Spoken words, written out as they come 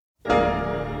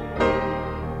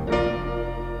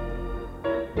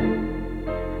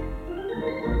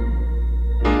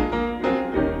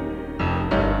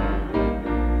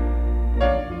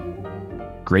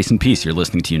Grace and peace, you're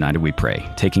listening to United We Pray.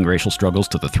 Taking racial struggles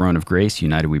to the throne of grace,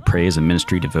 United We Pray is a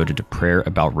ministry devoted to prayer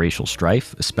about racial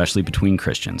strife, especially between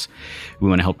Christians. We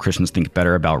want to help Christians think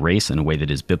better about race in a way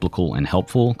that is biblical and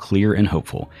helpful, clear and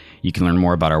hopeful. You can learn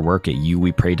more about our work at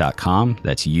uwepray.com.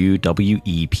 That's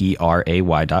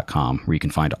uwepray.com, where you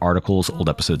can find articles, old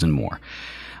episodes, and more.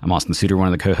 I'm Austin Suter, one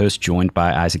of the co-hosts, joined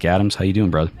by Isaac Adams. How you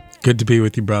doing, brother? Good to be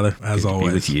with you, brother, as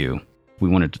always. Good to be with you. We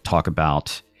wanted to talk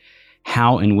about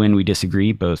how and when we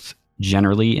disagree, both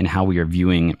generally and how we are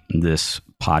viewing this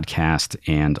podcast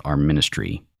and our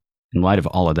ministry. In light of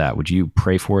all of that, would you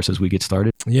pray for us as we get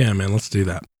started? Yeah, man, let's do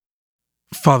that.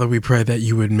 Father, we pray that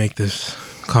you would make this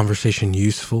conversation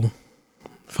useful.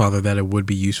 Father, that it would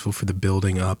be useful for the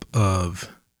building up of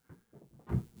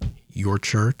your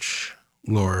church.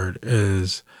 Lord,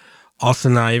 as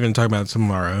Austin and I even talk about some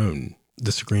of our own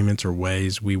disagreements or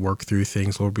ways we work through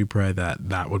things, Lord, we pray that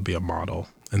that would be a model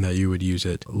and that you would use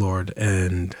it, Lord,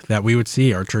 and that we would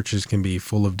see our churches can be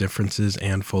full of differences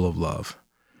and full of love,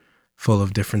 full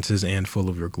of differences and full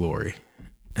of your glory.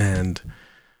 And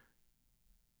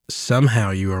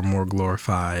somehow you are more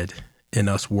glorified in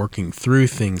us working through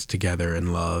things together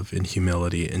in love, in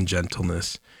humility, in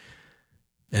gentleness,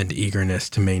 and eagerness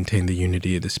to maintain the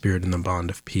unity of the Spirit and the bond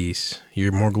of peace.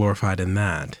 You're more glorified in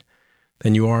that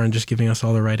than you are in just giving us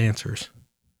all the right answers.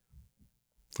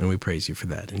 And we praise you for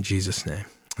that. In Jesus' name,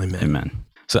 amen. Amen.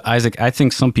 So Isaac, I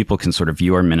think some people can sort of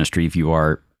view our ministry, view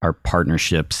our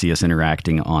partnership, see us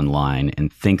interacting online,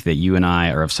 and think that you and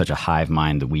I are of such a hive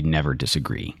mind that we never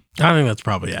disagree. I think that's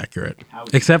probably accurate.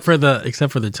 Except for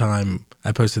the time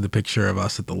I posted the picture of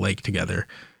us at the lake together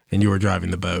and you were driving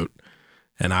the boat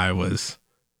and I was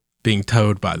being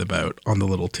towed by the boat on the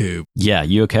little tube. Yeah,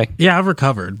 you okay? Yeah, I've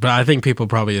recovered, but I think people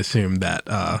probably assumed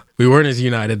that we weren't as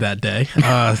united that day,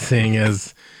 seeing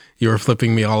as you were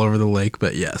flipping me all over the lake.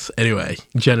 But yes, anyway,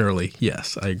 generally,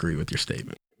 yes, I agree with your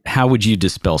statement. How would you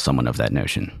dispel someone of that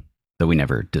notion, that we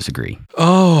never disagree?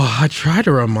 Oh, I try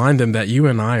to remind them that you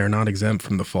and I are not exempt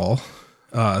from the fall.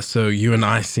 So you and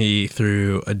I see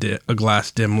through a glass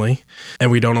dimly,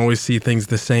 and we don't always see things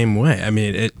the same way. I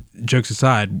mean, jokes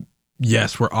aside,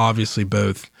 yes, we're obviously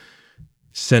both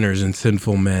sinners and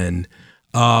sinful men.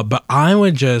 But what I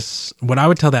would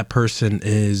tell that person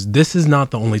is, this is not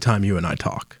the only time you and I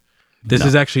talk. This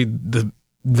is actually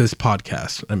this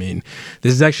podcast. I mean,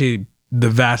 this is actually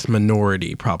the vast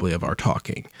minority probably of our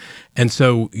talking. And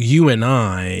so you and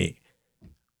I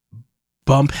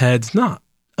bump heads, not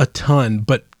a ton,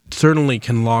 but certainly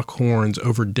can lock horns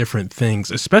over different things,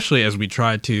 especially as we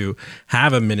try to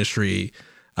have a ministry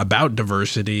about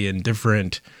diversity and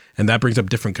that brings up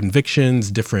different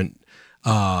convictions, different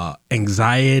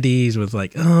anxieties with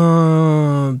like,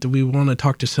 do we want to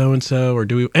talk to so-and-so or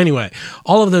do we? Anyway,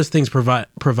 all of those things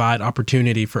provide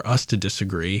opportunity for us to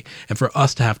disagree and for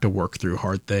us to have to work through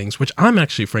hard things, which I'm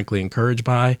actually frankly encouraged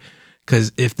by,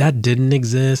 because if that didn't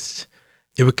exist,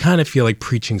 it would kind of feel like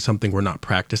preaching something we're not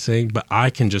practicing, but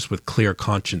I can just with clear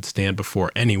conscience stand before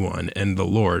anyone and the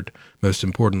Lord, most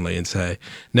importantly, and say,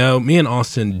 no, me and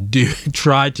Austin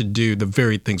try to do the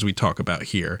very things we talk about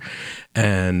here,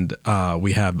 and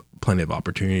we have plenty of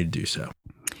opportunity to do so.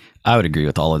 I would agree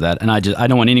with all of that. And I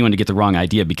don't want anyone to get the wrong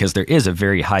idea, because there is a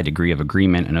very high degree of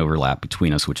agreement and overlap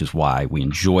between us, which is why we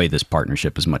enjoy this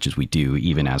partnership as much as we do,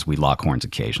 even as we lock horns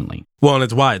occasionally. Well, and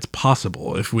it's why it's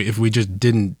possible. If we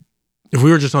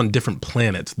were just on different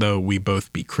planets, though we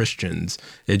both be Christians,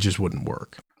 it just wouldn't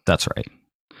work. That's right.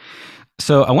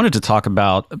 So I wanted to talk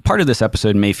about, part of this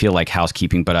episode may feel like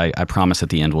housekeeping, but I promise at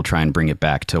the end we'll try and bring it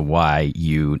back to why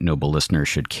you, noble listener,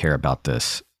 should care about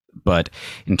this. But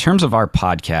in terms of our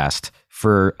podcast,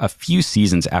 for a few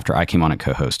seasons after I came on as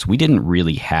co-host, we didn't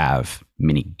really have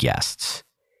many guests.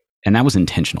 And that was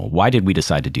intentional. Why did we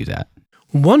decide to do that?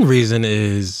 One reason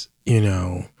is,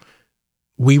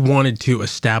 we wanted to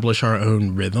establish our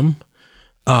own rhythm.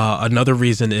 Another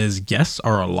reason is guests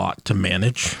are a lot to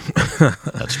manage.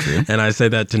 That's true. And I say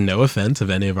that to no offense of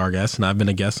any of our guests, and I've been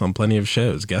a guest on plenty of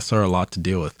shows. Guests are a lot to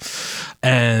deal with.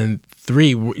 And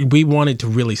 3, we wanted to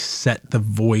really set the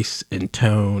voice and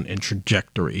tone and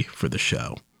trajectory for the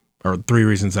show. Or 3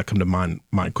 reasons that come to mind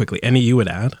quickly. Any you would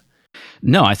add?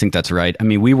 No, I think that's right. I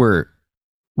mean,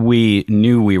 we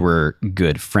knew we were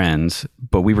good friends,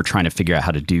 but we were trying to figure out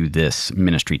how to do this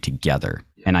ministry together.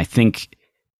 And I think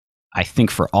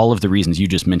for all of the reasons you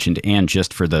just mentioned, and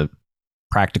just for the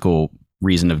practical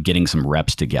reason of getting some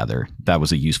reps together, that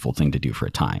was a useful thing to do for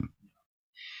a time.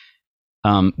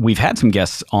 We've had some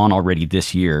guests on already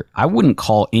this year. I wouldn't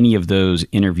call any of those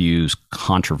interviews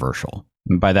controversial.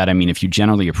 And by that, I mean, if you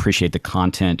generally appreciate the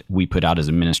content we put out as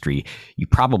a ministry, you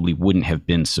probably wouldn't have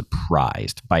been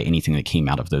surprised by anything that came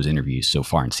out of those interviews so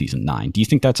far in season 9. Do you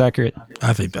think that's accurate?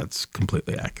 I think that's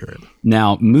completely accurate.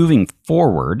 Now, moving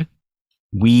forward,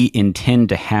 we intend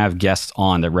to have guests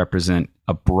on that represent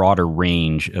a broader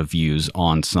range of views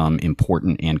on some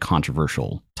important and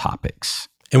controversial topics.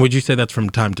 And would you say that's from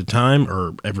time to time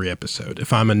or every episode?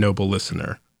 If I'm a Noble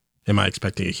listener, am I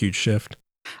expecting a huge shift?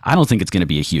 I don't think it's going to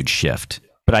be a huge shift,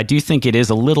 but I do think it is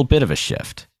a little bit of a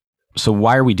shift. So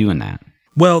why are we doing that?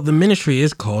 Well, the ministry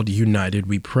is called United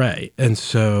We Pray. And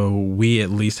so we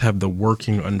at least have the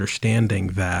working understanding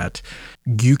that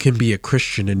you can be a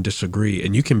Christian and disagree,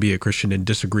 and you can be a Christian and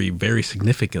disagree very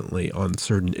significantly on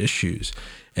certain issues.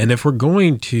 And if we're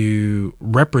going to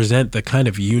represent the kind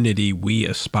of unity we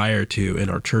aspire to in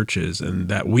our churches and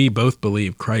that we both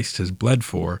believe Christ has bled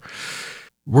for,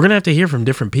 we're going to have to hear from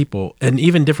different people, and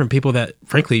even different people that,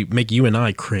 frankly, make you and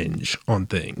I cringe on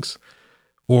things,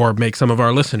 or make some of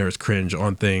our listeners cringe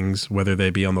on things, whether they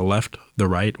be on the left, the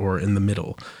right, or in the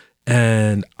middle.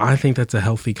 And I think that's a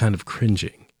healthy kind of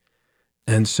cringing.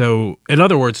 And so, in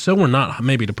other words, so we're not,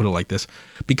 maybe to put it like this,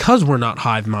 because we're not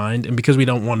hive mind and because we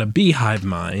don't want to be hive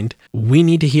mind, we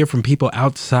need to hear from people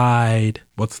outside,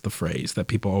 what's the phrase that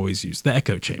people always use? The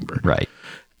echo chamber. Right.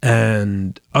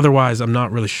 And otherwise, I'm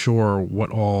not really sure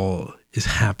what all is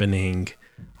happening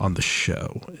on the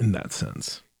show in that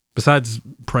sense, besides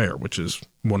prayer, which is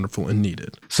wonderful and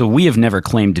needed. So we have never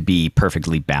claimed to be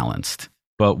perfectly balanced,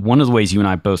 but one of the ways you and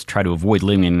I both try to avoid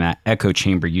living in that echo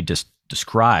chamber you just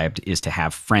described is to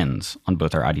have friends on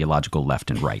both our ideological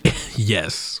left and right.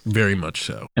 Yes, very much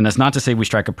so. And that's not to say we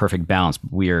strike a perfect balance.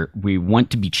 We want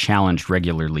to be challenged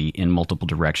regularly in multiple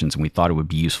directions, and we thought it would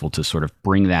be useful to sort of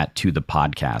bring that to the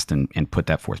podcast and put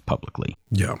that forth publicly.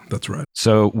 Yeah, that's right.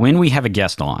 So when we have a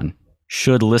guest on,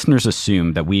 should listeners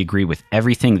assume that we agree with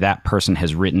everything that person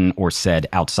has written or said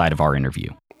outside of our interview?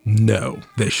 No,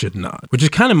 they should not, which is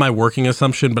kind of my working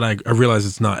assumption, but I realize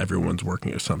it's not everyone's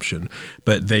working assumption,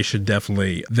 but they should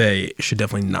definitely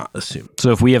not assume.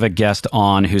 So if we have a guest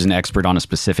on who's an expert on a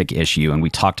specific issue and we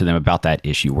talk to them about that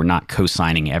issue, we're not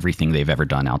co-signing everything they've ever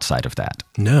done outside of that.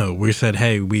 No, we said,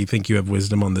 hey, we think you have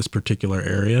wisdom on this particular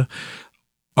area.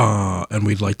 And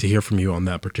we'd like to hear from you on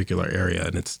that particular area.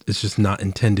 And it's just not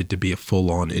intended to be a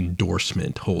full-on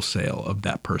endorsement wholesale of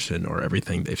that person or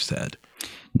everything they've said.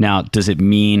 Now, does it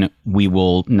mean we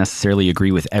will necessarily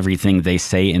agree with everything they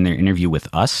say in their interview with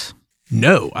us?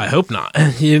 No, I hope not.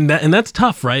 And that's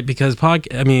tough, right? Because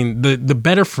the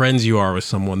better friends you are with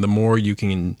someone, the more you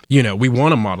can, we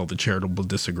want to model the charitable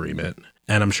disagreement.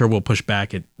 And I'm sure we'll push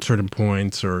back at certain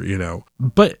points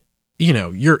but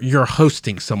you're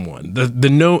hosting someone.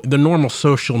 The normal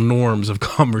social norms of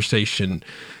conversation,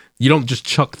 you don't just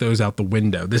chuck those out the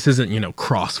window. This isn't,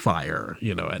 Crossfire,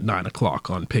 at 9:00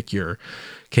 on pick your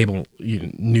cable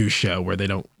news show where they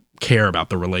don't care about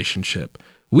the relationship.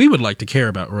 We would like to care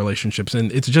about relationships, and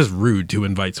it's just rude to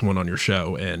invite someone on your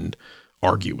show and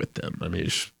argue with them. I mean,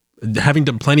 having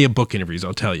done plenty of book interviews,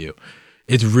 I'll tell you,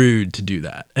 it's rude to do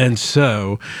that. And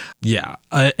so, yeah.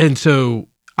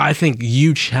 I think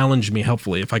you challenged me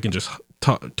helpfully, if I can just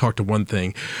talk to one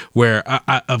thing, where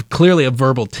clearly a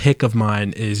verbal tick of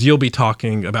mine is you'll be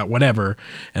talking about whatever,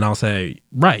 and I'll say,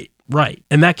 right.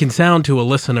 And that can sound to a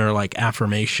listener like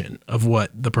affirmation of what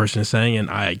the person is saying, and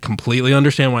I completely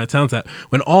understand why it sounds that,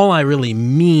 when all I really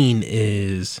mean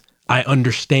is I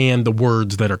understand the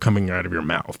words that are coming out of your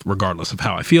mouth, regardless of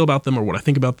how I feel about them or what I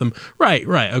think about them. Right.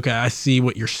 Okay, I see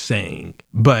what you're saying.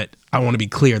 But I want to be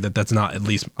clear that that's not at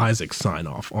least Isaac's sign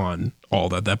off on all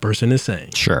that person is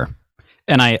saying. Sure.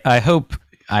 And I hope,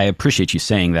 I appreciate you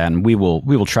saying that, and we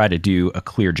will try to do a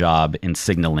clear job in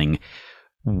signaling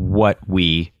what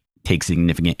we take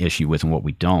significant issue with and what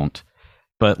we don't.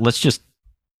 But let's just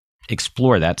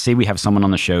explore that. Say we have someone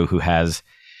on the show who has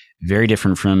very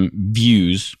different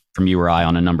views from you or I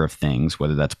on a number of things,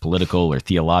 whether that's political or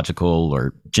theological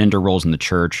or gender roles in the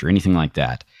church or anything like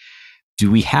that.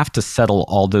 Do we have to settle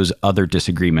all those other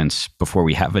disagreements before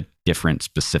we have a different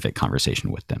specific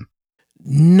conversation with them?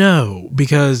 No,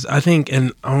 because I think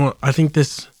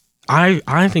this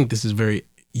is very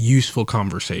useful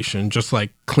conversation, just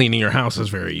like cleaning your house is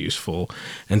very useful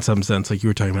in some sense, like you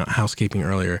were talking about housekeeping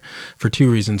earlier, for two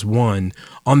reasons. One,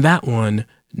 on that one,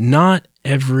 not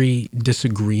every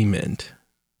disagreement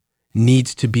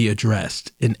needs to be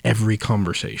addressed in every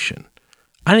conversation.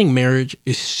 I think marriage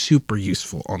is super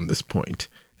useful on this point,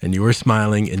 and you are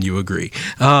smiling and you agree.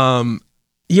 When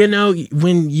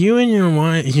you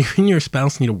and your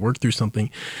spouse need to work through something,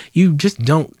 you just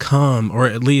don't come, or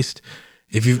at least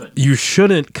If you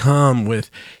shouldn't come with,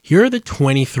 here are the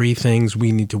 23 things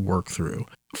we need to work through.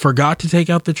 Forgot to take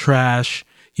out the trash.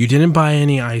 You didn't buy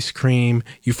any ice cream.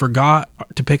 You forgot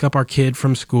to pick up our kid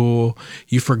from school.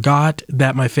 You forgot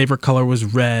that my favorite color was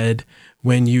red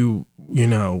when you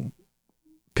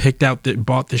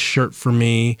bought this shirt for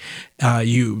me.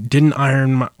 You didn't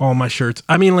iron all my shirts.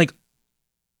 I mean, like,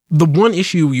 the one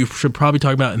issue you should probably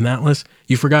talk about in that list,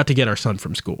 you forgot to get our son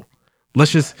from school.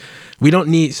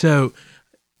 So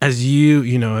as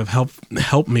you have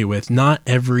helped me with, not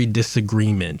every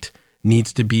disagreement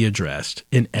needs to be addressed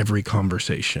in every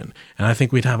conversation. And I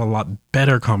think we'd have a lot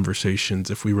better conversations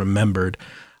if we remembered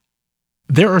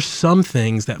there are some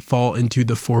things that fall into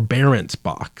the forbearance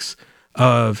box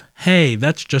of, hey,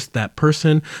 that's just that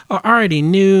person. I already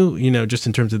knew, just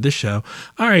in terms of this show,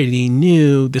 I already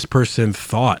knew this person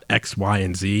thought X, Y,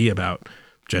 and Z about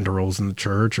gender roles in the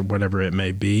church or whatever it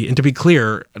may be. And to be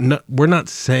clear, we're not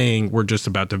saying we're just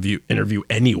about to interview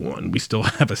anyone. We still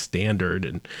have a standard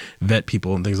and vet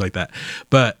people and things like that.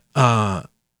 But all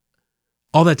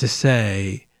that to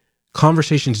say,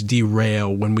 conversations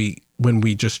derail when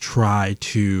we just try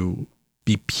to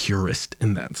be purist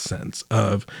in that sense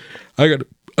of, I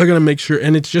gotta make sure,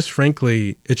 and it's just,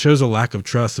 frankly, it shows a lack of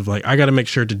trust of, like, I gotta make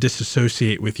sure to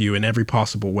disassociate with you in every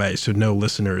possible way so no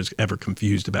listener is ever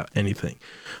confused about anything.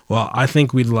 Well, I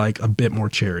think we'd like a bit more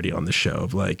charity on the show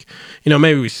of, like,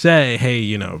 maybe we say,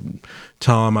 hey,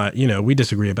 Tom, we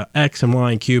disagree about X and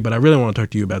Y and Q, but I really want to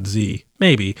talk to you about Z,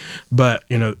 maybe. But,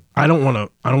 I don't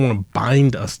want to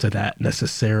bind us to that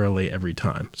necessarily every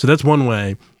time. So that's one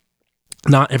way.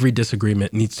 Not every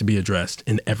disagreement needs to be addressed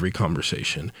in every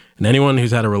conversation. And anyone who's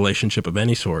had a relationship of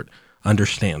any sort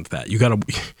understands that.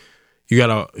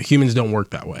 Humans don't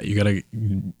work that way. You gotta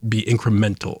be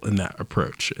incremental in that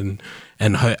approach. And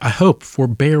I hope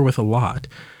forbear with a lot.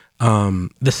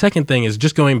 The second thing is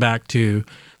just going back to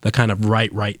the kind of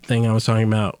right thing I was talking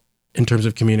about in terms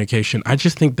of communication. I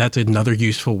just think that's another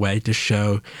useful way to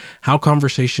show how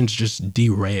conversations just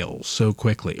derail so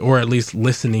quickly, or at least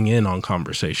listening in on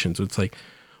conversations. It's like,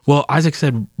 well, Isaac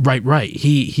said right.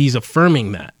 He's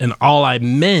affirming that. And all I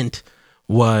meant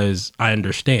was, I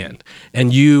understand.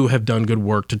 And you have done good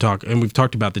work to talk, and we've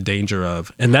talked about the danger of,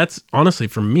 and that's honestly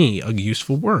for me a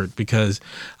useful word, because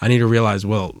I need to realize,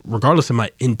 well, regardless of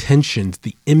my intentions,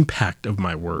 the impact of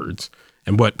my words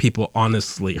and what people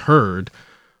honestly heard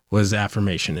was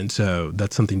affirmation. And so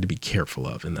that's something to be careful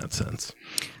of in that sense.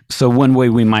 So one way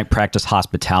we might practice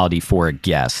hospitality for a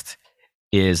guest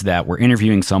is that we're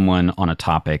interviewing someone on a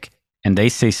topic and they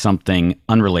say something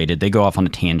unrelated. They go off on a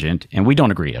tangent and we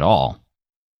don't agree at all.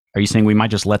 Are you saying we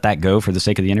might just let that go for the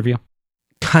sake of the interview?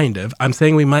 Kind of. I'm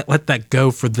saying we might let that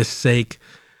go for the sake,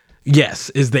 yes,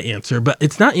 is the answer. But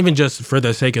it's not even just for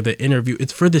the sake of the interview.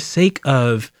 It's for the sake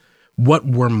of what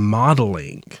we're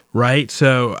modeling, right?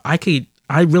 So I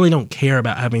really don't care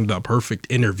about having the perfect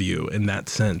interview in that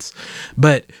sense.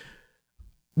 But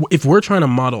if we're trying to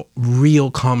model real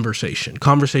conversations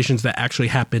that actually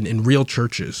happen in real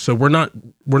churches, so we're not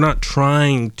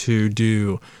trying to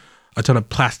do a ton of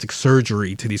plastic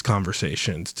surgery to these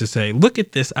conversations to say, look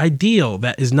at this ideal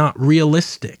that is not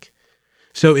realistic.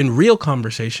 So in real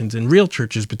conversations, in real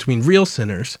churches between real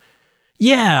sinners,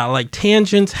 yeah, like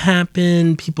tangents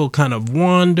happen, people kind of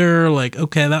wander, like,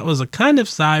 okay, that was a kind of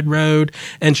side road.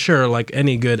 And sure, like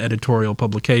any good editorial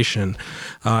publication,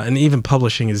 and even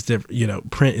publishing is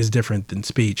different, print is different than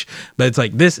speech. But it's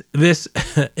like this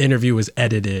interview was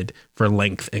edited for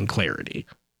length and clarity.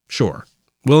 Sure,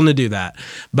 willing to do that.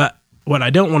 But what I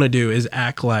don't want to do is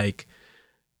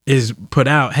is put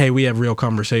out, hey, we have real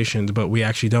conversations, but we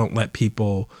actually don't let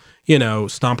people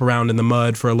stomp around in the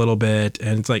mud for a little bit.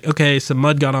 And it's like, okay, some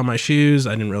mud got on my shoes.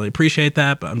 I didn't really appreciate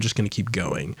that, but I'm just going to keep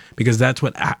going, because that's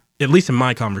what, at least in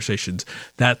my conversations,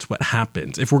 that's what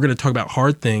happens. If we're going to talk about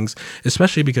hard things,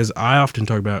 especially because we often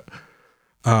talk about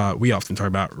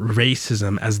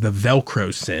racism as the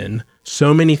Velcro sin.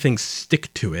 So many things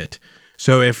stick to it.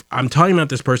 So if I'm talking about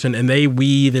this person and they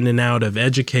weave in and out of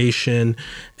education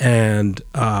and,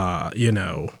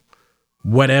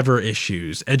 whatever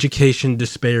issues, education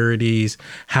disparities,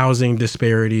 housing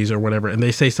disparities, or whatever, and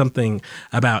they say something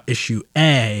about issue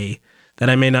A that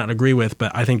I may not agree with,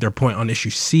 but I think their point on issue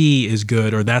C is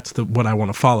good, or that's what I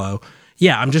want to follow.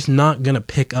 Yeah, I'm just not going to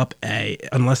pick up A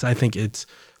unless I think it's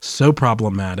so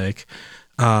problematic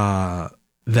that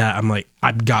I'm like,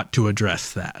 I've got to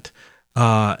address that.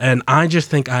 And I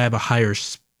just think I have a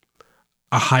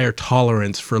higher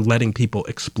tolerance for letting people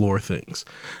explore things.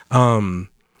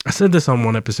 I said this on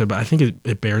one episode, but I think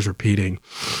it bears repeating.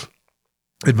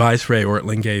 Advice Ray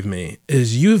Ortlund gave me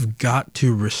is, you've got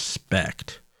to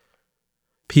respect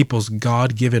people's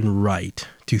God-given right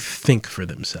to think for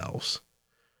themselves.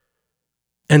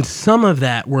 And some of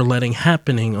that we're letting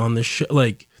happening on this show.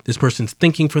 Like, this person's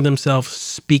thinking for themselves,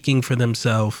 speaking for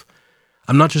themselves.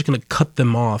 I'm not just going to cut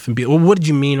them off and be, well, what did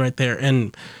you mean right there?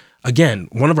 And again,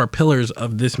 one of our pillars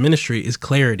of this ministry is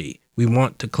clarity. We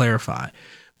want to clarify.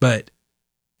 But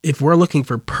if we're looking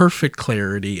for perfect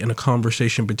clarity in a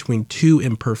conversation between two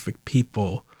imperfect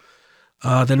people,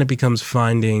 then it becomes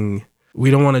we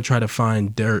don't want to try to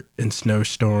find dirt in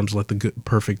snowstorms, let the good,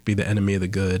 perfect be the enemy of the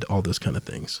good, all those kind of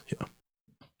things.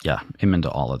 Yeah, amen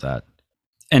to all of that.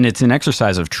 And it's an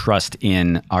exercise of trust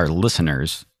in our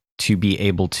listeners to be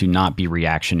able to not be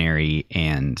reactionary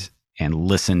and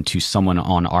listen to someone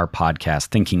on our podcast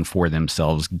thinking for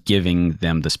themselves, giving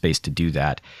them the space to do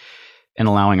that, and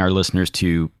allowing our listeners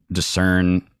to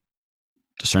discern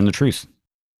the truth.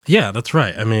 Yeah, that's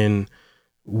right. I mean,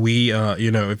 we,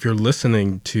 if you're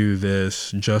listening to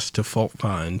this just to fault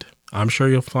find, I'm sure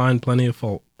you'll find plenty of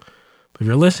fault. But if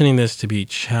you're listening to this to be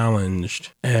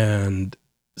challenged and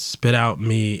spit out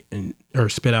meat or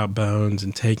spit out bones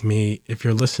and take meat, if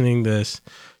you're listening to this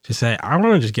to say, I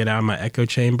want to just get out of my echo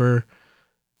chamber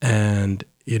and,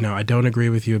 I don't agree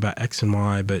with you about X and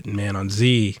Y, but man, on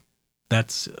Z,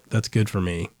 that's good for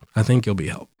me. I think you'll be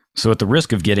helped. So at the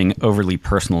risk of getting overly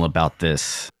personal about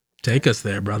this, take us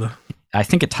there, brother. I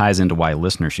think it ties into why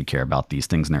listeners should care about these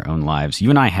things in their own lives. You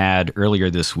and I had earlier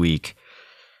this week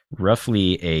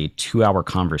roughly a 2-hour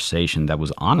conversation that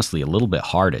was honestly a little bit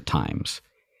hard at times.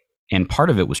 And part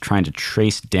of it was trying to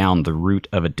trace down the root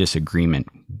of a disagreement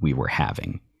we were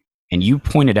having. And you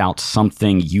pointed out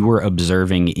something you were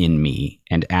observing in me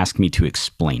and asked me to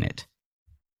explain it.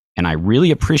 And I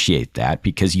really appreciate that,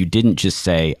 because you didn't just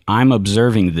say, I'm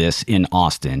observing this in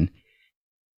Austin,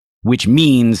 which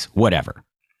means whatever.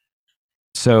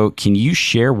 So can you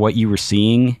share what you were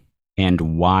seeing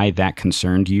and why that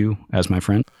concerned you as my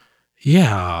friend?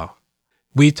 Yeah.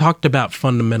 We talked about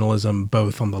fundamentalism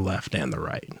both on the left and the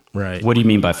right? What do you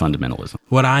mean by fundamentalism?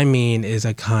 What I mean is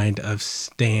a kind of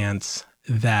stance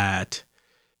that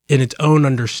in its own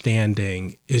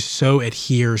understanding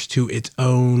adheres to its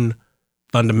own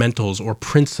fundamentals or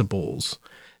principles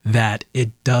that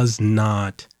it does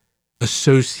not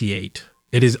associate.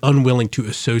 It is unwilling to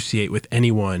associate with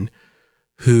anyone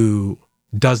who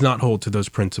does not hold to those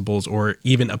principles, or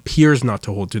even appears not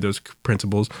to hold to those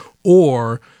principles,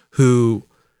 or who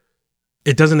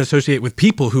it doesn't associate with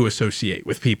people who associate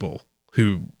with people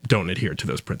who don't adhere to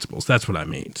those principles. That's what I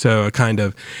mean. So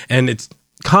and it's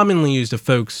commonly used of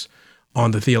folks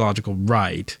on the theological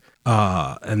right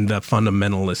and the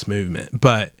fundamentalist movement.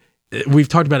 But we've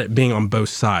talked about it being on both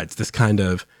sides, this kind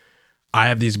of, I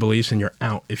have these beliefs and you're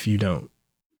out if you don't.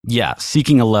 Yeah,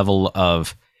 seeking a level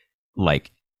of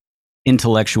like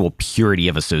intellectual purity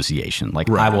of association. Like,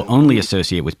 right. I will only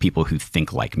associate with people who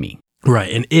think like me.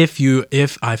 Right. And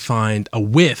if I find a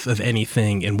whiff of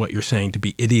anything in what you're saying to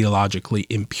be ideologically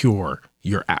impure,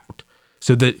 you're out.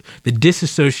 So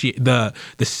the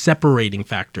separating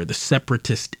factor, the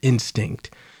separatist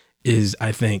instinct is,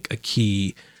 I think, a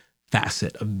key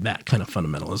facet of that kind of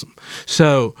fundamentalism.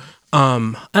 So,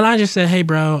 and I just said, hey,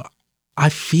 bro, I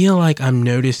feel like I'm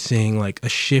noticing like a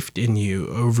shift in you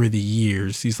over the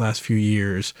years, these last few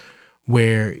years,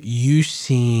 where you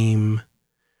seem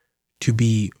to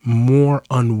be more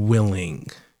unwilling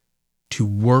to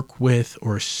work with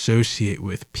or associate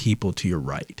with people to your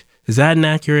right. Is that an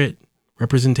accurate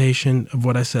representation of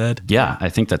what I said? Yeah, I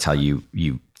think that's how you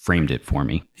framed it for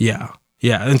me. Yeah.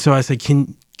 And so I said,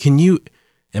 can you,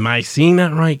 am I seeing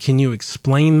that right? Can you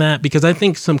explain that? Because I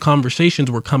think some conversations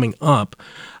were coming up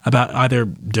about either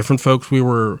different folks we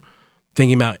were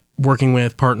thinking about working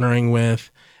with, partnering with,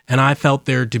 and I felt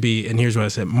there to be, and here's what I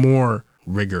said, more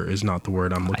rigor is not the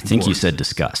word I'm looking for. I think you said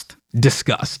disgust.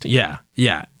 Disgust, yeah.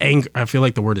 Anger. I feel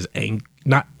like the word is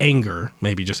not anger,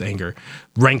 maybe just anger.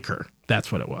 Rancor,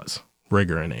 that's what it was.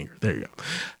 Rigor and anger. There you go.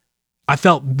 I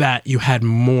felt that you had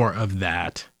more of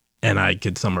that, and I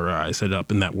could summarize it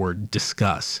up in that word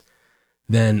disgust,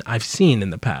 than I've seen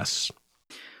in the past.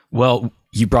 Well,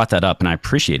 you brought that up, and I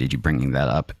appreciated you bringing that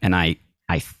up, and I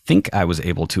think I was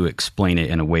able to explain it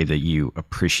in a way that you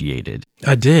appreciated.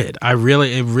 I did. It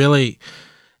really,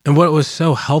 and what was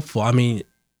so helpful, I mean,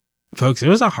 folks, it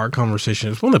was a hard conversation.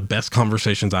 It was one of the best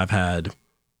conversations I've had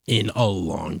in a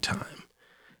long time.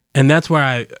 And that's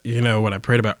why what I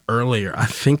prayed about earlier, I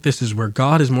think this is where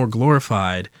God is more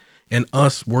glorified in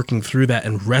us working through that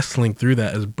and wrestling through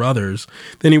that as brothers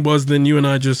than he was than you and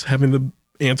I just having the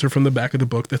answer from the back of the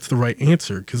book that's the right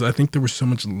answer. Because I think there was so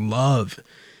much love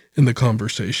in the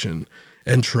conversation.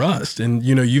 and trust. And,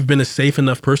 you've been a safe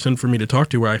enough person for me to talk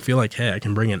to where I feel like, hey, I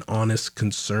can bring an honest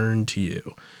concern to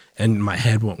you and my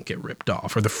head won't get ripped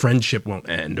off, or the friendship won't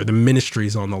end, or the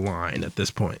ministry's on the line at this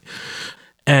point.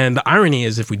 And the irony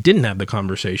is, if we didn't have the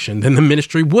conversation, then the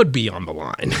ministry would be on the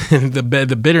line.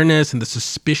 The bitterness and the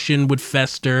suspicion would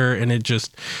fester, and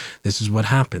this is what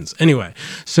happens. Anyway,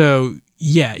 so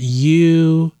yeah,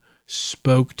 you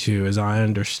spoke to, as I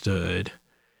understood,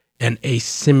 an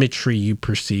asymmetry you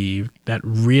perceived that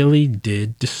really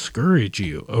did discourage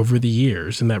you over the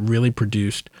years, and that really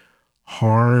produced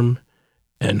harm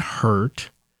and hurt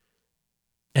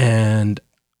and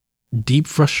deep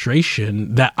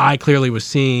frustration that I clearly was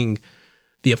seeing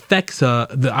the effects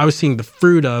of, I was seeing the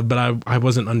fruit of, but I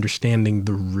wasn't understanding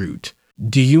the root.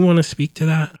 Do you want to speak to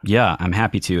that? Yeah, I'm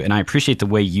happy to. And I appreciate the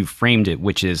way you framed it,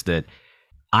 which is that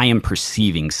I am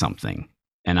perceiving something,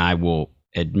 and I will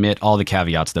admit all the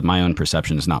caveats that my own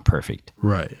perception is not perfect.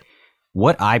 Right.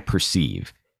 What I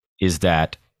perceive is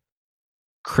that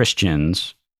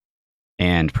Christians,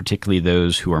 and particularly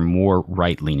those who are more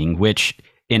right-leaning, which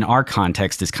in our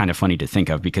context is kind of funny to think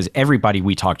of, because everybody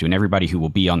we talk to and everybody who will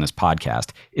be on this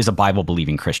podcast is a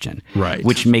Bible-believing Christian, right?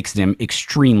 Which makes them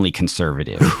extremely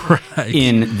conservative right.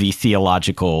 in the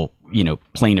theological,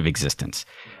 plane of existence.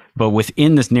 But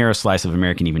within this narrow slice of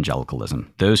American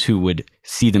evangelicalism, those who would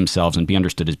see themselves and be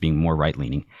understood as being more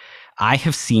right-leaning, I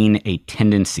have seen a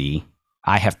tendency,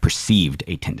 I have perceived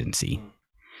a tendency,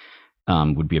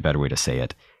 would be a better way to say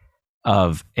it,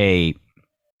 of an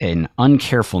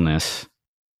uncarefullness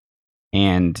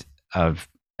and of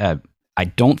I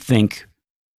don't think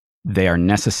they are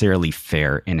necessarily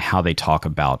fair in how they talk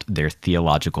about their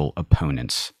theological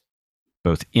opponents,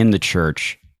 both in the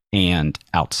church and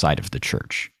outside of the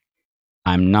church.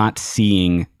 I'm not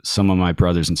seeing some of my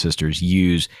brothers and sisters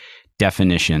use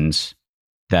definitions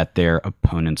that their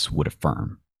opponents would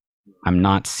affirm. I'm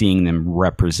not seeing them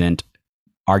represent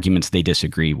arguments they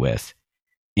disagree with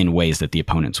in ways that the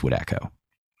opponents would echo.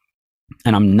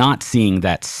 And I'm not seeing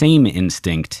that same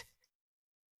instinct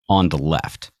on the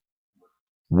left.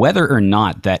 Whether or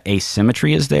not that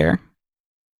asymmetry is there,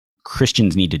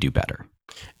 Christians need to do better.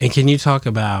 And can you talk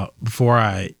about, before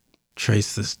I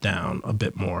trace this down a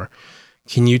bit more,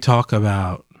 can you talk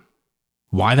about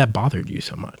why that bothered you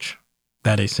so much,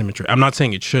 that asymmetry? I'm not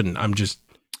saying it shouldn't. I'm just...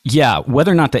 Yeah,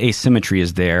 whether or not the asymmetry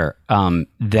is there,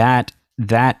 that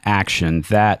action,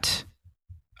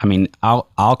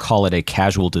 I'll call it a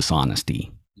casual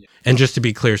dishonesty. And just to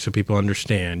be clear so people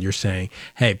understand, you're saying,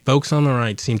 hey, folks on the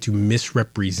right seem to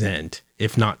misrepresent,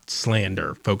 if not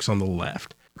slander, folks on the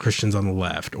left, Christians on the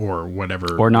left, or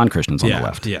whatever. Or non-Christians on the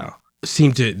left. Yeah.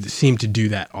 Seem to do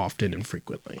that often and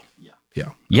frequently.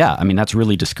 Yeah, that's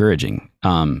really discouraging.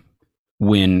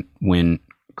 When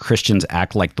Christians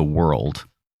act like the world,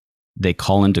 they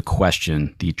call into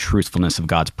question the truthfulness of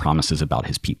God's promises about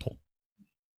his people.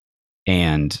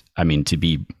 And to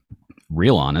be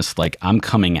real honest, I'm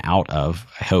coming out of,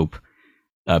 I hope,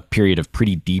 a period of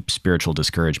pretty deep spiritual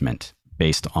discouragement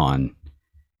based on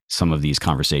some of these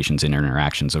conversations and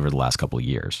interactions over the last couple of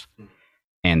years.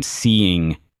 And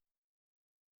seeing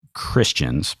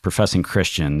Christians, professing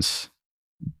Christians,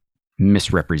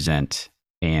 misrepresent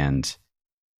and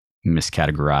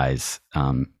miscategorize,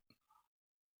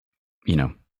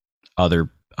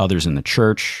 others in the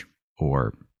church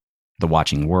or the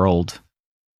watching world,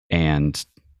 and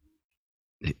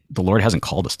the Lord hasn't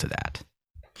called us to that.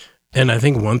 And I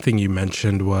think one thing you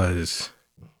mentioned was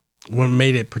what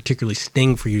made it particularly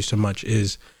sting for you so much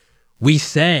is we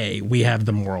say we have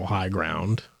the moral high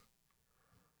ground.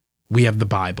 We have the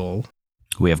Bible.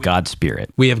 We have God's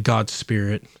Spirit. We have God's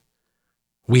Spirit.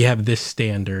 We have this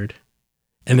standard.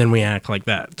 And then we act like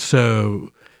that.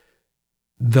 So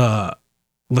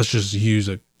let's just use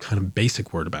a kind of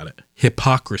basic word about it.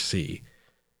 Hypocrisy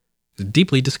is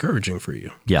deeply discouraging for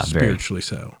you. Yeah, spiritually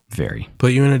so. Very.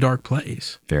 Put you in a dark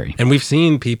place. Very. And we've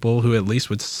seen people who at least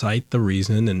would cite the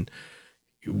reason, and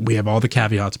we have all the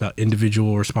caveats about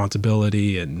individual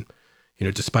responsibility and,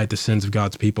 despite the sins of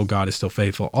God's people, God is still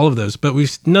faithful, all of those. But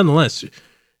nonetheless,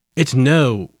 it's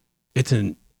not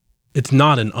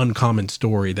an uncommon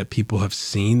story that people have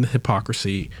seen the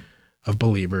hypocrisy of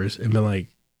believers and been like,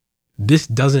 this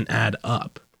doesn't add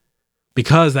up,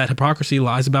 because that hypocrisy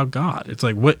lies about God. It's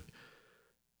like, what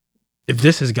if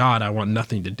this is God? I want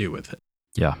nothing to do with it.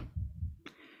 Yeah.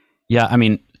 Yeah.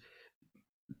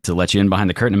 To let you in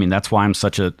behind the curtain, that's why I'm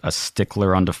such a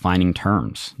stickler on defining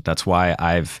terms. That's why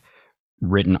I've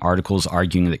written articles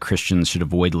arguing that Christians should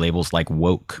avoid labels like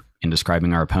woke in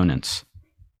describing our opponents.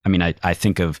 I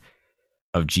think of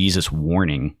Jesus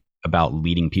warning about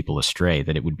leading people astray,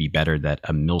 that it would be better that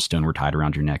a millstone were tied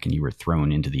around your neck and you were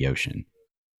thrown into the ocean.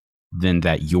 than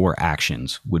that your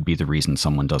actions would be the reason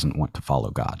someone doesn't want to follow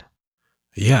God.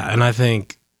 Yeah, and I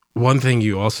think one thing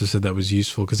you also said that was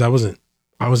useful, because I wasn't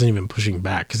even pushing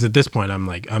back, because at this point I'm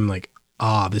like,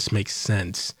 this makes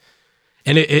sense.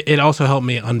 And it also helped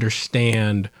me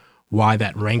understand why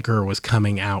that rancor was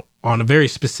coming out on a very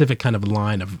specific kind of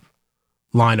line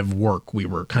of work we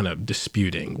were kind of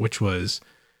disputing, which was,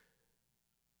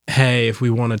 hey, if we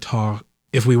want to talk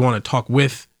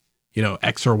with,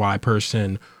 X or Y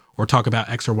person, or talk about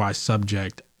X or Y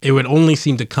subject, it would only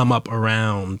seem to come up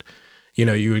around,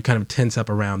 you would kind of tense up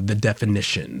around the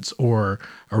definitions or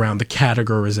around the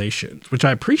categorizations, which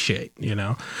I appreciate,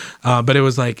 but it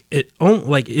was like,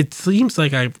 it seems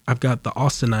like I've got the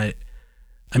Austinite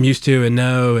I'm used to and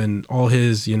know, and all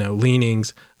his,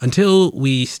 leanings until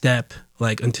we step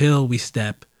right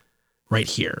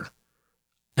here.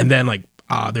 And then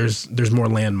there's more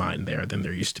landmine there than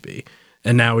there used to be.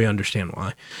 And now we understand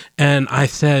why. And I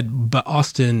said, but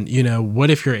Austin, what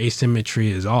if your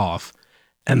asymmetry is off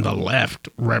and the left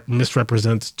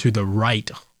misrepresents to the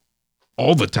right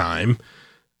all the time?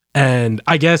 And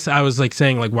I guess I was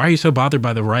saying, why are you so bothered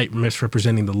by the right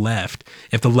misrepresenting the left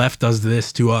if the left does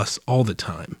this to us all the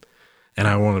time? And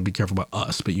I want to be careful about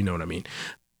us, but you know what I mean.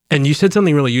 And you said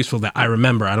something really useful that I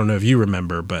remember. I don't know if you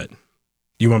remember, but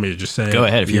you want me to just say? Go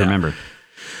ahead if you remember.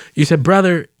 You said,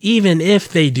 brother, even if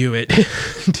they do it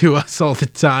to us all the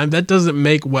time, that doesn't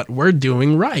make what we're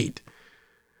doing right.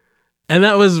 And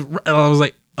I was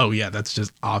like, oh yeah, that's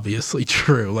just obviously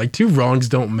true. Two wrongs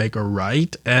don't make a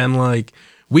right. And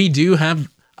we do have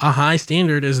a high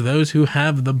standard as those who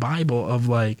have the Bible of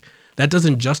that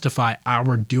doesn't justify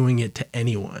our doing it to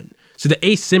anyone. So the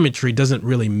asymmetry doesn't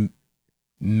really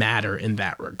matter in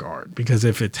that regard, because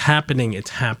if it's happening,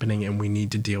 and we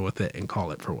need to deal with it and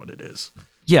call it for what it is.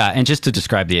 Yeah, and just to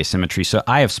describe the asymmetry, so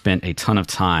I have spent a ton of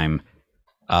time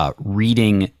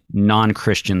reading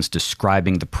non-Christians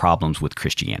describing the problems with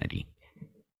Christianity.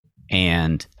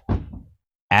 And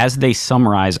as they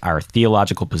summarize our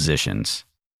theological positions,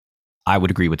 I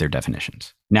would agree with their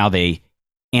definitions. Now they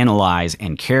analyze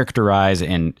and characterize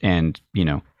and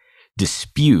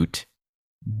dispute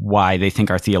why they think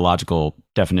our theological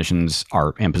definitions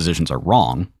and positions are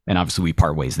wrong. And obviously we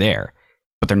part ways there,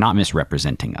 but they're not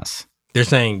misrepresenting us. They're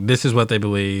saying this is what they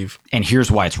believe. And here's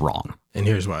why it's wrong. And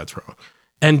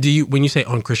when you say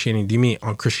on Christianity, do you mean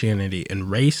on Christianity and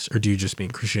race, or do you just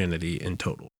mean Christianity in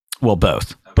total? Well,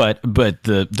 both. But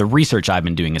the research I've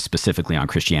been doing is specifically on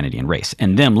Christianity and race,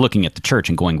 and them looking at the church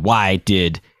and going, why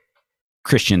did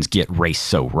Christians get race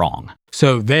so wrong?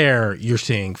 So there you're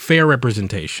seeing fair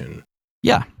representation.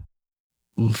 Yeah.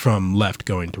 From left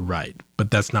going to right,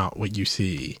 but that's not what you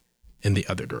see in the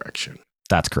other direction.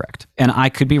 That's correct. And I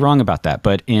could be wrong about that,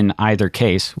 but in either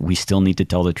case, we still need to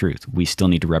tell the truth. We still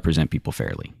need to represent people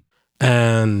fairly.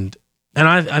 And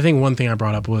I think one thing I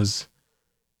brought up was,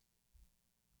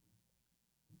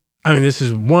 this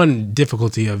is one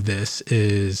difficulty of this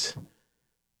is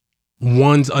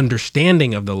one's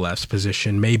understanding of the left's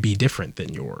position may be different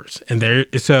than yours. And I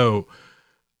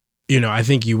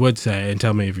think you would say, and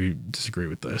tell me if you disagree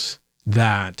with this,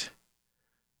 that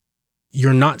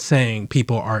you're not saying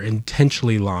people are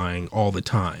intentionally lying all the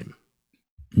time.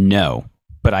 No,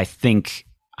 but I think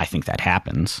that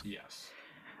happens. Yes.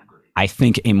 I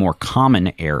think a more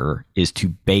common error is to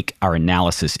bake our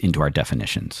analysis into our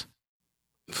definitions.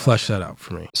 Flesh that out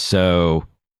for me. So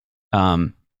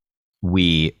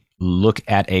we look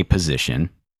at a position,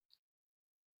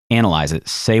 analyze it,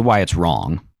 say why it's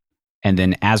wrong, and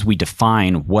then as we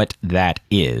define what that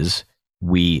is,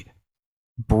 we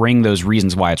bring those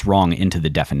reasons why it's wrong into the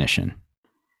definition.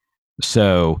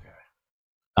 So,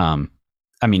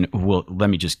 let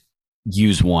me just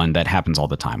use one that happens all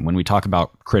the time. When we talk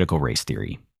about critical race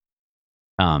theory,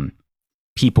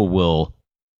 people will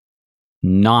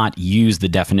not use the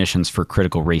definitions for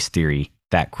critical race theory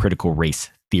that critical race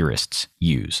theorists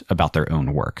use about their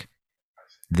own work.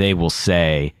 They will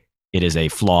say it is a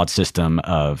flawed system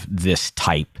of this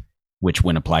type, which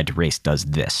when applied to race does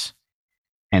this.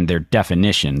 And their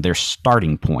definition, their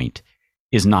starting point,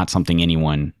 is not something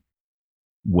anyone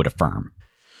would affirm.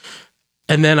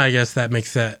 And then I guess that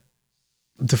makes that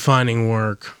defining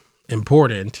work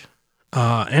important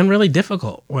and really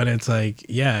difficult when it's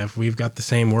if we've got the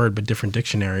same word but different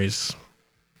dictionaries,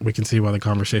 we can see why the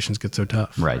conversations get so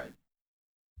tough. Right.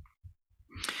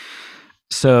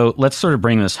 So let's sort of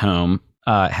bring this home,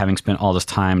 having spent all this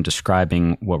time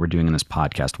describing what we're doing in this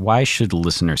podcast. Why should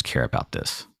listeners care about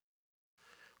this?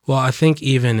 Well, I think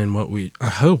even in what we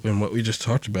just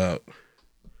talked about,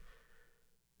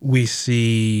 we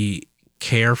see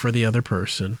care for the other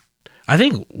person. I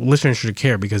think listeners should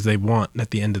care because they want,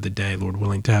 at the end of the day, Lord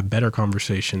willing, to have better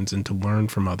conversations and to learn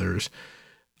from others.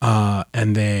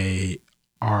 And they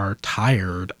are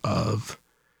tired of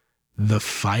the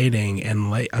fighting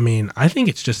and I think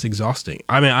it's just exhausting.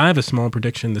 I have a small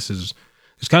prediction. This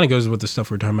kind of goes with the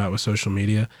stuff we're talking about with social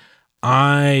media.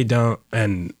 I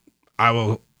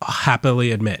will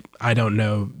happily admit, I don't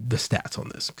know the stats on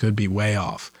this. Could be way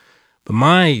off. But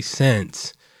my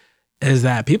sense is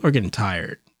that people are getting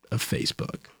tired of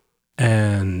Facebook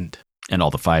and all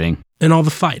the fighting.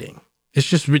 It's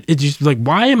just like,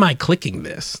 why am I clicking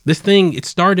this? This thing, it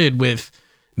started with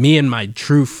me and my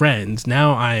true friends.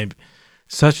 Now I'm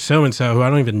such so-and-so who I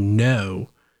don't even know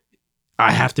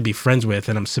I have to be friends with,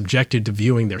 and I'm subjected to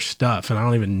viewing their stuff, and I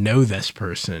don't even know this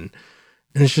person.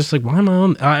 And it's just like, why am I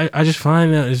on? I just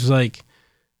find that it's like,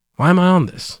 why am I on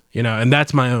this? And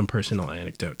that's my own personal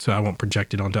anecdote, so I won't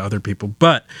project it onto other people.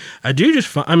 But I do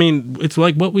just it's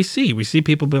like what we see. We see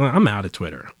people being like, I'm out of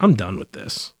Twitter. I'm done with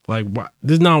this. Like, what?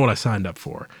 This is not what I signed up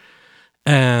for.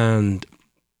 And,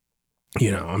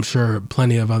 I'm sure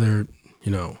plenty of other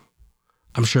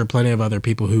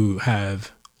people who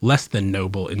have less than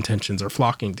noble intentions are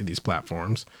flocking to these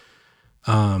platforms.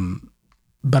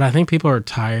 But I think people are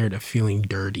tired of feeling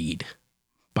dirtied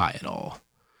by it all.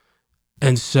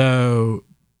 And so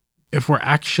if we're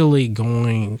actually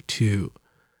going to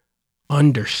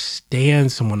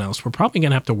understand someone else, we're probably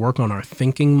going to have to work on our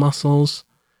thinking muscles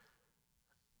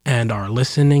and our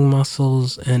listening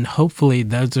muscles. And hopefully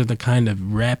those are the kind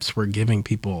of reps we're giving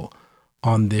people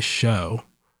on this show,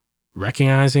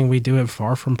 recognizing we do it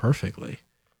far from perfectly.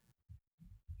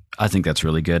 I think that's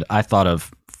really good. I thought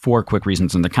of 4 quick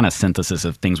reasons, and the kind of synthesis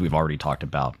of things we've already talked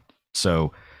about.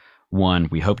 So 1,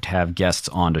 we hope to have guests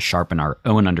on to sharpen our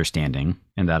own understanding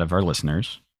and that of our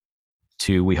listeners.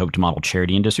 2, we hope to model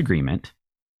charity and disagreement.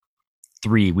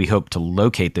 3, we hope to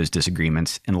locate those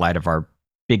disagreements in light of our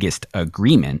biggest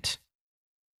agreement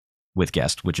with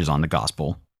guests, which is on the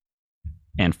gospel.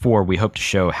 And 4, we hope to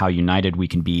show how united we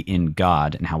can be in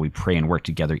God and how we pray and work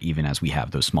together even as we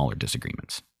have those smaller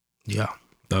disagreements. Yeah,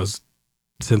 those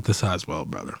synthesize well,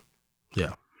 brother.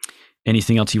 Yeah.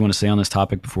 Anything else you want to say on this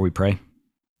topic before we pray?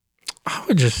 I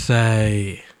would just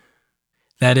say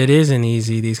that it isn't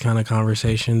easy, these kind of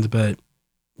conversations, but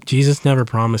Jesus never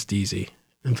promised easy.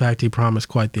 In fact, he promised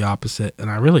quite the opposite, and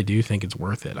I really do think it's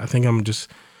worth it. I think I'm just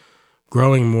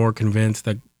growing more convinced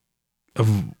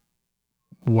of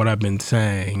what I've been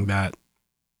saying, that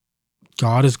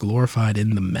God is glorified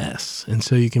in the mess. And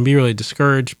so you can be really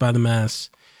discouraged by the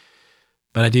mess,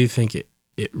 but I do think it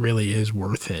really is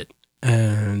worth it.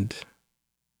 And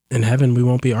in heaven, we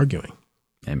won't be arguing.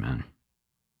 Amen.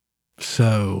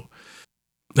 So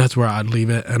that's where I'd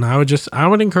leave it. And I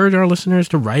would encourage our listeners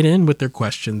to write in with their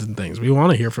questions and things. We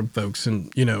want to hear from folks.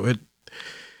 And,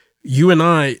 you and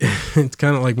I, it's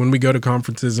kind of like when we go to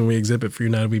conferences and we exhibit for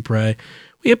United We Pray,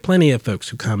 we have plenty of folks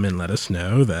who come and let us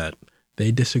know that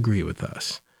they disagree with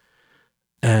us.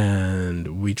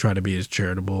 And we try to be as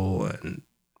charitable and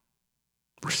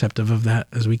receptive of that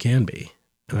as we can be.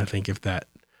 And I think if that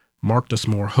marked us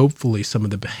more, hopefully some of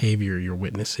the behavior you're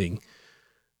witnessing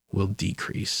will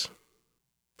decrease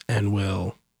and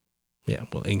will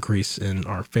increase in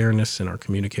our fairness and our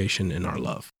communication and our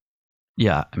love.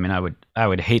 Yeah, I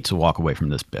would hate to walk away from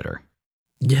this bitter.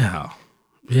 Yeah.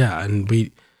 Yeah,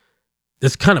 and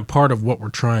that's kind of part of what we're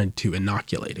trying to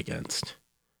inoculate against,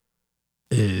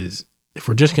 is if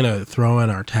we're just going to throw in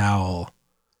our towel,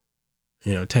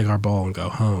 take our ball and go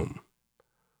home,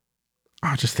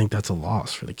 I just think that's a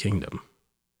loss for the kingdom.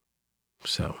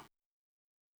 So.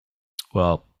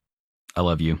 Well, I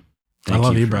love you. I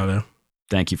love you, brother.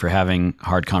 Thank you for having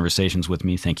hard conversations with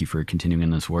me. Thank you for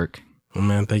continuing this work. Well,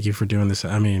 man, thank you for doing this.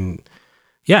 When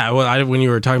you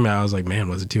were talking about it, I was like, man,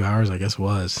 was it 2 hours? I guess it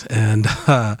was. And,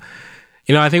 I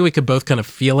think we could both kind of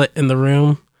feel it in the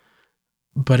room,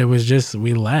 but it was just,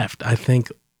 we left. I think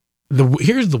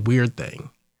here's the weird thing,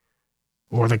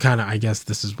 or the kind of, I guess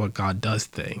this is what God does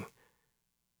thing.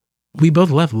 We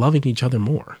both left loving each other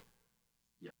more.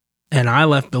 And I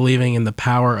left believing in the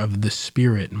power of the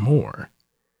Spirit more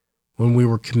when we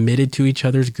were committed to each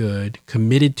other's good,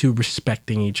 committed to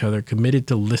respecting each other, committed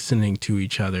to listening to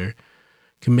each other,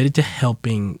 committed to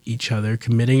helping each other,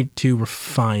 committed to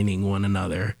refining one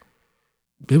another.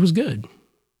 It was good.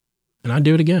 And I'd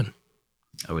do it again.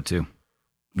 I would too.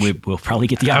 We'll probably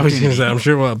get the opportunity. I was going to say, I'm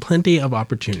sure we'll have plenty of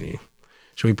opportunity.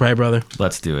 Should we pray, brother?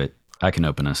 Let's do it. I can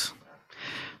open us.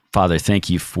 Father, thank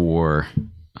you for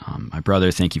my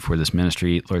brother. Thank you for this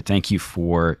ministry. Lord, thank you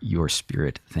for your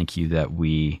Spirit. Thank you that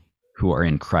we who are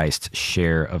in Christ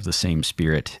share of the same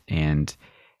Spirit and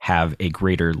have a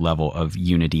greater level of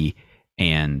unity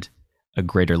and a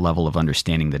greater level of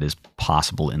understanding that is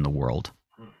possible in the world.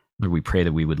 Lord, we pray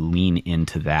that we would lean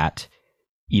into that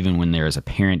even when there is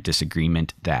apparent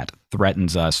disagreement that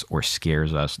threatens us or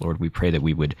scares us. Lord, we pray that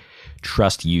we would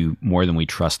trust you more than we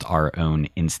trust our own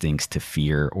instincts to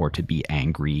fear or to be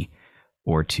angry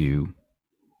or to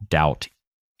doubt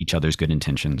each other's good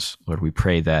intentions. Lord, we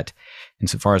pray that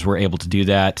insofar as we're able to do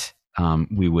that,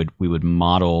 we would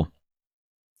model,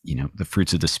 the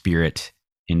fruits of the Spirit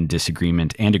in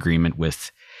disagreement and agreement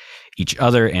with each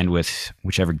other and with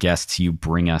whichever guests you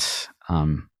bring us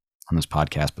on this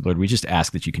podcast. But Lord, we just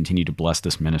ask that you continue to bless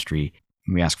this ministry.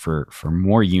 We ask for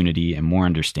more unity and more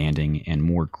understanding and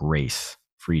more grace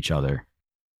for each other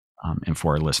and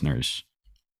for our listeners.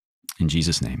 In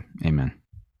Jesus' name, amen.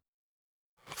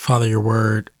 Father, your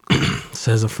word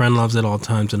says a friend loves at all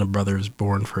times and a brother is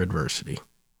born for adversity.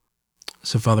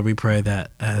 So, Father, we pray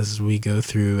that as we go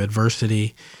through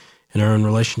adversity in our own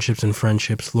relationships and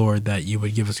friendships, Lord, that you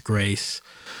would give us grace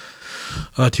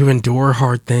to endure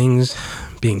hard things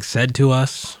being said to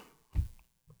us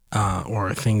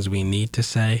or things we need to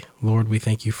say. Lord, we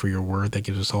thank you for your word that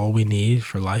gives us all we need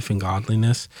for life and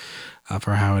godliness,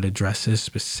 for how it addresses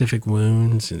specific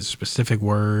wounds and specific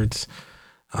words.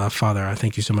 Father, I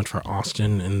thank you so much for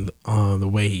Austin and the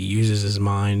way he uses his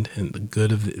mind and the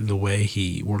good of the way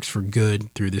he works for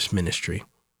good through this ministry.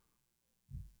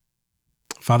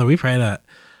 Father, we pray that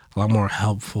a lot more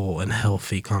helpful and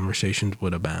healthy conversations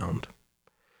would abound.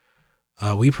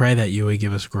 We pray that you would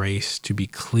give us grace to be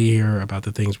clear about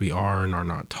the things we are and are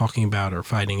not talking about or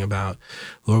fighting about.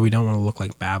 Lord, we don't want to look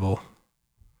like Babel,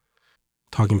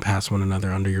 talking past one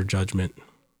another under your judgment.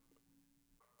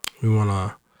 We want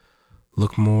to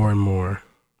look more and more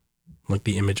like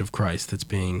the image of Christ that's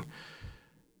being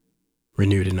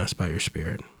renewed in us by your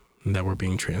Spirit and that we're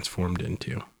being transformed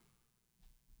into.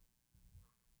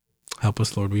 Help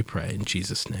us, Lord, we pray in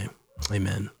Jesus' name.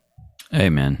 Amen.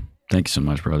 Amen. Thank you so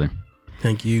much, brother.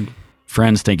 Thank you.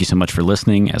 Friends, thank you so much for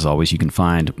listening. As always, you can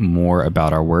find more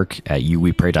about our work at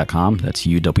uwepray.com. That's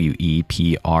uwepray.com.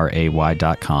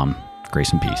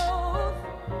 Grace and peace.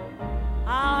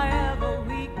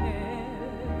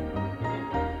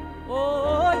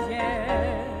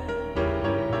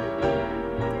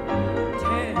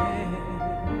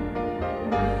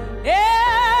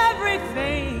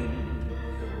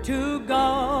 To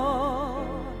God.